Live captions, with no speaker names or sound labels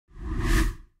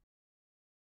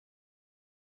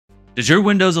Does your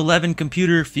Windows 11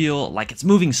 computer feel like it's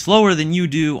moving slower than you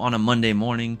do on a Monday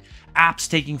morning? Apps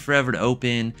taking forever to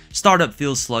open, startup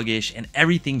feels sluggish, and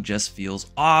everything just feels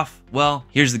off? Well,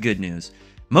 here's the good news.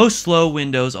 Most slow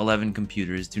Windows 11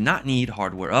 computers do not need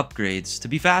hardware upgrades to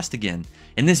be fast again.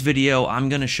 In this video, I'm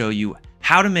going to show you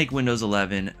how to make Windows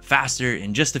 11 faster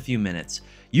in just a few minutes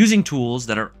using tools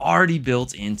that are already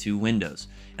built into Windows.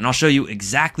 And I'll show you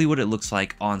exactly what it looks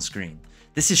like on screen.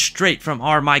 This is straight from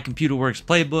our My Computer Works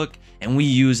playbook, and we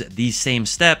use these same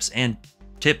steps and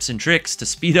tips and tricks to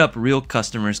speed up real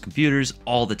customers' computers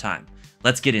all the time.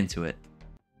 Let's get into it.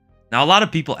 Now, a lot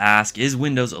of people ask, is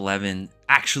Windows 11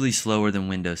 actually slower than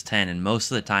Windows 10? And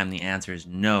most of the time the answer is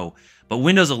no. But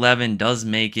Windows 11 does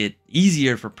make it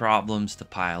easier for problems to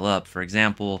pile up. For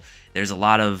example, there's a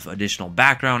lot of additional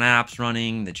background apps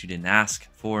running that you didn't ask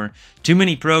for. Too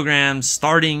many programs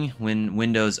starting when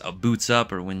Windows boots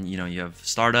up or when you have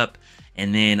startup.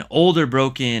 And then older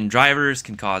broken drivers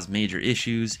can cause major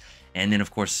issues. And then,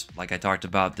 of course, like I talked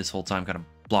about this whole time, kind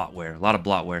of bloatware, a lot of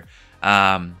bloatware.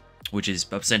 Which is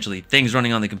essentially things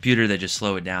running on the computer that just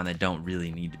slow it down that don't really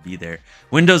need to be there.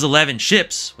 Windows 11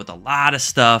 ships with a lot of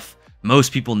stuff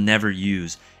most people never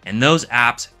use, and those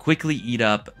apps quickly eat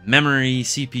up memory,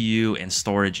 CPU, and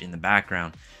storage in the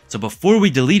background. So before we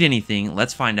delete anything,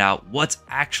 let's find out what's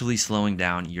actually slowing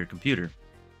down your computer.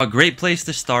 A great place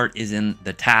to start is in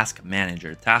the Task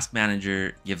Manager. Task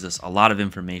Manager gives us a lot of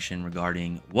information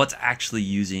regarding what's actually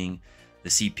using the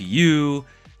CPU,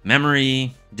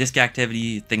 memory, disk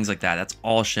activity, things like that. That's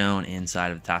all shown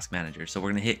inside of the Task Manager. So we're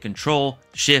going to hit Control,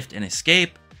 Shift, and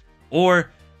Escape,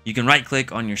 or you can right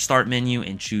click on your Start menu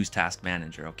and choose Task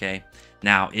Manager, okay?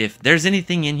 Now, if there's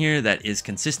anything in here that is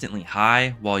consistently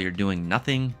high while you're doing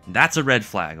nothing, that's a red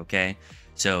flag, okay?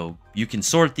 So you can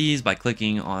sort these by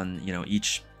clicking on,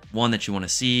 each one that you want to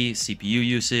see, CPU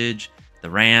usage, the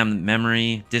RAM,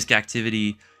 memory, disk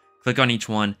activity. Click on each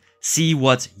one, see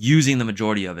what's using the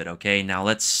majority of it, okay? Now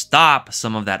let's stop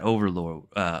some of that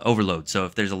overload. So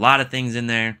if there's a lot of things in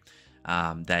there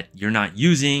that you're not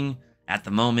using at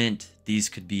the moment, these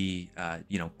could be,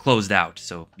 closed out.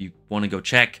 So you want to go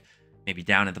check, maybe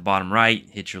down at the bottom right,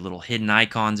 hit your little hidden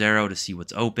icons arrow to see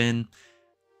what's open.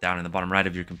 Down in the bottom right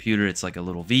of your computer, it's like a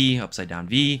little V, upside down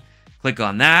V. Click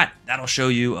on that. That'll show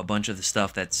you a bunch of the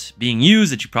stuff that's being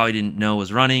used that you probably didn't know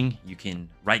was running. You can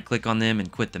right click on them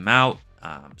and quit them out.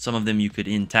 Some of them you could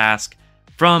in task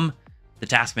from the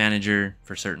Task Manager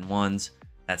for certain ones.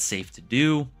 That's safe to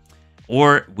do.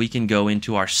 Or we can go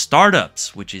into our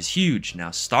startups, which is huge. Now,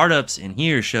 startups in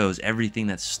here shows everything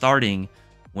that's starting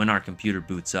when our computer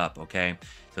boots up, okay?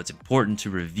 So it's important to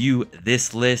review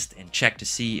this list and check to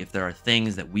see if there are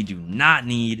things that we do not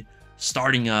need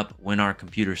starting up when our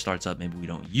computer starts up. Maybe we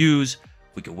don't use.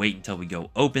 We could wait until we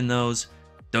go open those.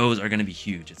 Those are going to be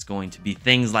huge. It's going to be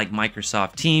things like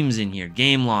Microsoft Teams in here,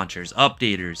 game launchers,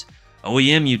 updaters,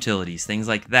 OEM utilities, things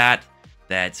like that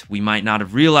we might not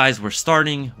have realized were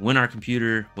starting when our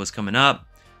computer was coming up.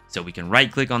 So we can right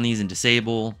click on these and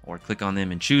disable, or click on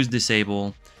them and choose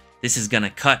disable. This is going to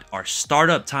cut our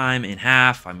startup time in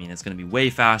half. I mean, it's going to be way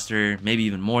faster, maybe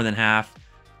even more than half.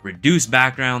 Reduce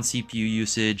background CPU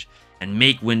usage and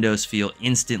make Windows feel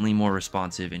instantly more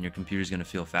responsive, and your computer is going to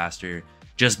feel faster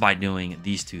just by doing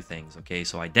these two things, okay?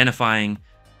 So identifying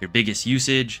your biggest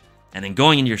usage and then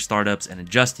going into your startups and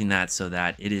adjusting that so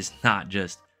that it is not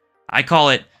just, I call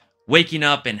it waking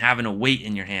up and having a weight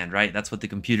in your hand, right? That's what the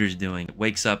computer's doing. It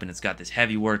wakes up and it's got this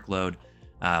heavy workload.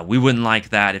 We wouldn't like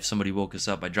that if somebody woke us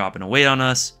up by dropping a weight on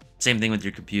us. Same thing with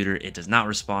your computer. It does not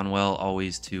respond well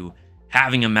always to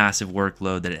having a massive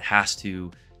workload that it has to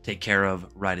take care of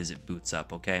right as it boots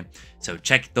up, okay? So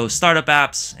check those startup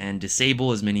apps and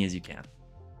disable as many as you can.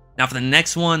 Now for the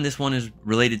next one, this one is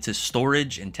related to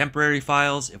storage and temporary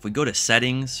files. If we go to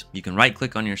settings, you can right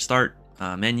click on your start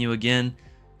menu again,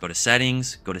 go to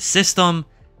settings, go to system,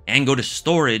 and go to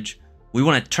storage. We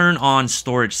want to turn on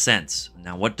storage sense.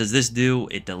 Now what does this do?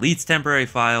 It deletes temporary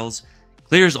files,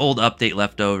 clears old update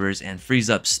leftovers, and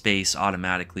frees up space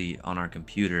automatically on our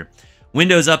computer.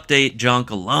 Windows Update junk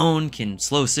alone can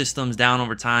slow systems down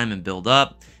over time and build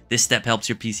up. This step helps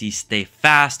your PC stay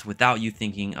fast without you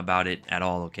thinking about it at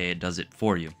all, okay? It does it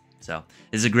for you. So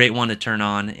this is a great one to turn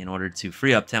on in order to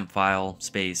free up temp file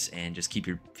space and just keep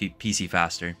your PC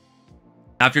faster.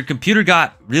 Now, if your computer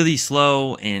got really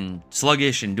slow and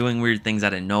sluggish and doing weird things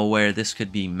out of nowhere, this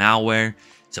could be malware.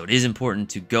 So it is important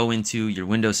to go into your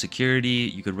Windows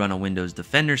security. You could run a Windows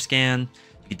Defender scan.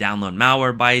 You could download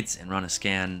malware bytes and run a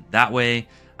scan that way.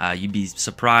 You'd be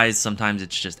surprised. Sometimes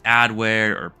it's just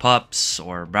adware or pups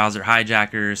or browser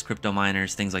hijackers, crypto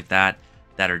miners, things like that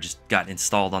are just got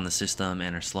installed on the system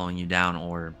and are slowing you down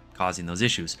or causing those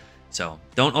issues. So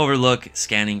don't overlook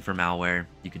scanning for malware.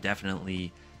 You could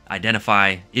definitely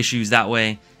identify issues that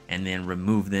way and then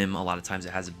remove them. A lot of times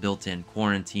it has a built-in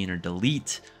quarantine or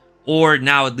delete, or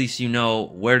now at least you know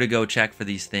where to go check for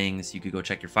these things. You could go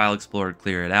check your file explorer,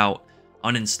 clear it out,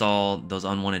 uninstall those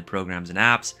unwanted programs and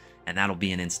apps, and that'll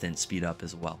be an instant speed up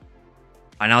as well. All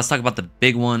right, now let's talk about the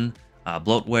big one,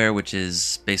 bloatware, which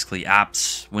is basically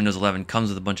apps. Windows 11 comes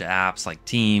with a bunch of apps like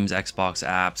Teams, Xbox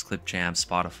apps, Clipchamp,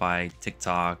 Spotify,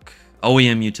 TikTok.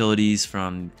 OEM utilities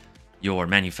from your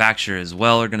manufacturer as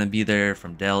well are going to be there,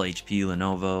 from Dell, HP,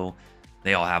 Lenovo.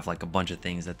 They all have like a bunch of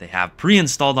things that they have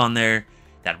pre-installed on there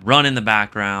that run in the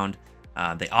background.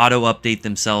 They auto update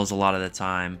themselves a lot of the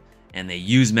time, and they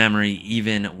use memory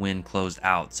even when closed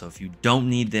out. So if you don't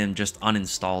need them, just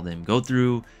uninstall them. Go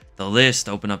through the list,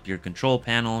 open up your control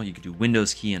panel. You could do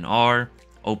Windows key and R,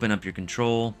 open up your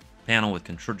control panel with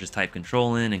control, just type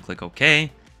control in and click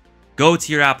OK. Go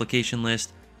to your application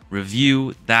list,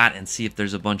 review that and see if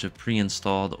there's a bunch of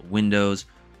pre-installed Windows,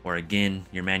 or again,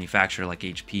 your manufacturer like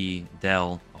HP,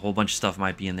 Dell. A whole bunch of stuff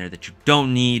might be in there that you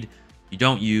don't need, you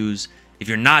don't use. If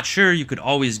you're not sure, you could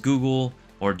always Google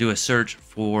or do a search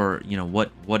for, you know,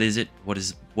 what is it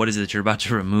that you're about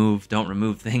to remove. Don't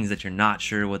remove things that you're not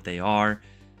sure what they are.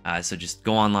 So just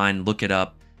go online, look it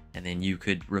up, and then you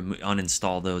could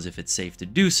uninstall those if it's safe to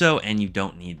do so and you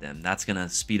don't need them. That's gonna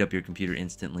speed up your computer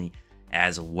instantly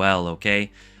as well,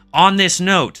 okay? On this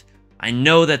note, I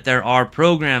know that there are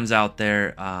programs out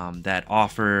there that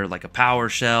offer like a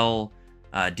PowerShell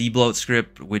debloat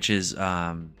script, which is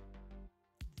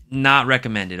not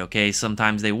recommended, okay?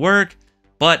 Sometimes they work,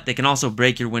 but they can also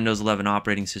break your Windows 11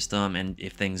 operating system, and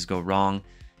if things go wrong,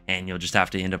 and you'll just have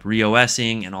to end up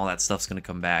re-OSing, and all that stuff's going to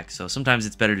come back. So sometimes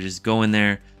it's better to just go in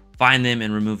there, find them,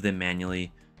 and remove them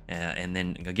manually, and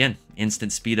then again,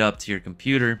 instant speed up to your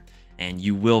computer, and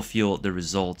you will feel the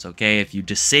results, okay? If you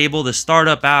disable the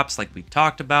startup apps like we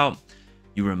talked about,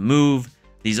 you remove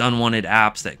these unwanted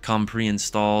apps that come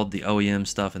pre-installed, the OEM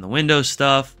stuff and the Windows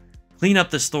stuff, clean up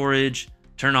the storage,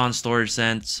 turn on storage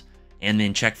sense, and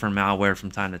then check for malware from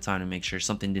time to time to make sure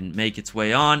something didn't make its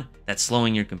way on that's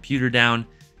slowing your computer down.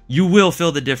 You will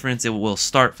feel the difference. It will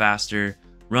start faster,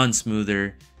 run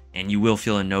smoother, and you will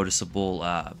feel a noticeable,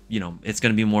 it's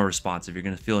going to be more responsive. You're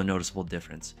going to feel a noticeable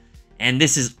difference. And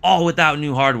this is all without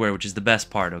new hardware, which is the best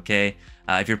part, okay?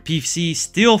 If your PC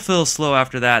still feels slow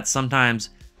after that, sometimes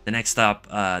the next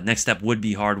step would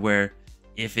be hardware.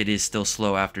 If it is still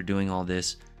slow after doing all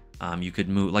this, you could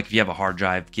move, like if you have a hard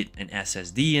drive, get an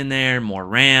SSD in there, more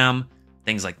RAM,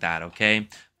 things like that, okay?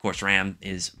 Of course, RAM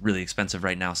is really expensive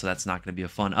right now, so that's not going to be a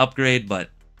fun upgrade, but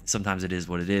sometimes it is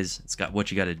what it is. It's got what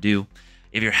you got to do.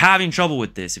 If you're having trouble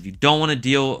with this, if you don't want to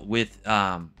deal with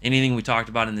anything we talked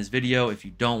about in this video, if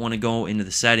you don't want to go into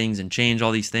the settings and change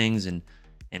all these things and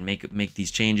make these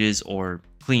changes or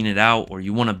clean it out, or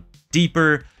you want a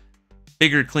deeper,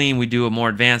 bigger clean, we do a more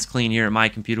advanced clean here at My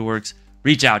Computer Works,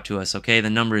 reach out to us, okay? The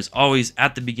number is always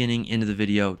at the beginning, into the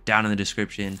video, down in the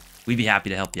description. We'd be happy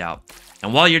to help you out.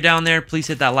 And while you're down there, please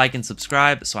hit that like and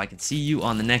subscribe so I can see you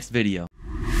on the next video.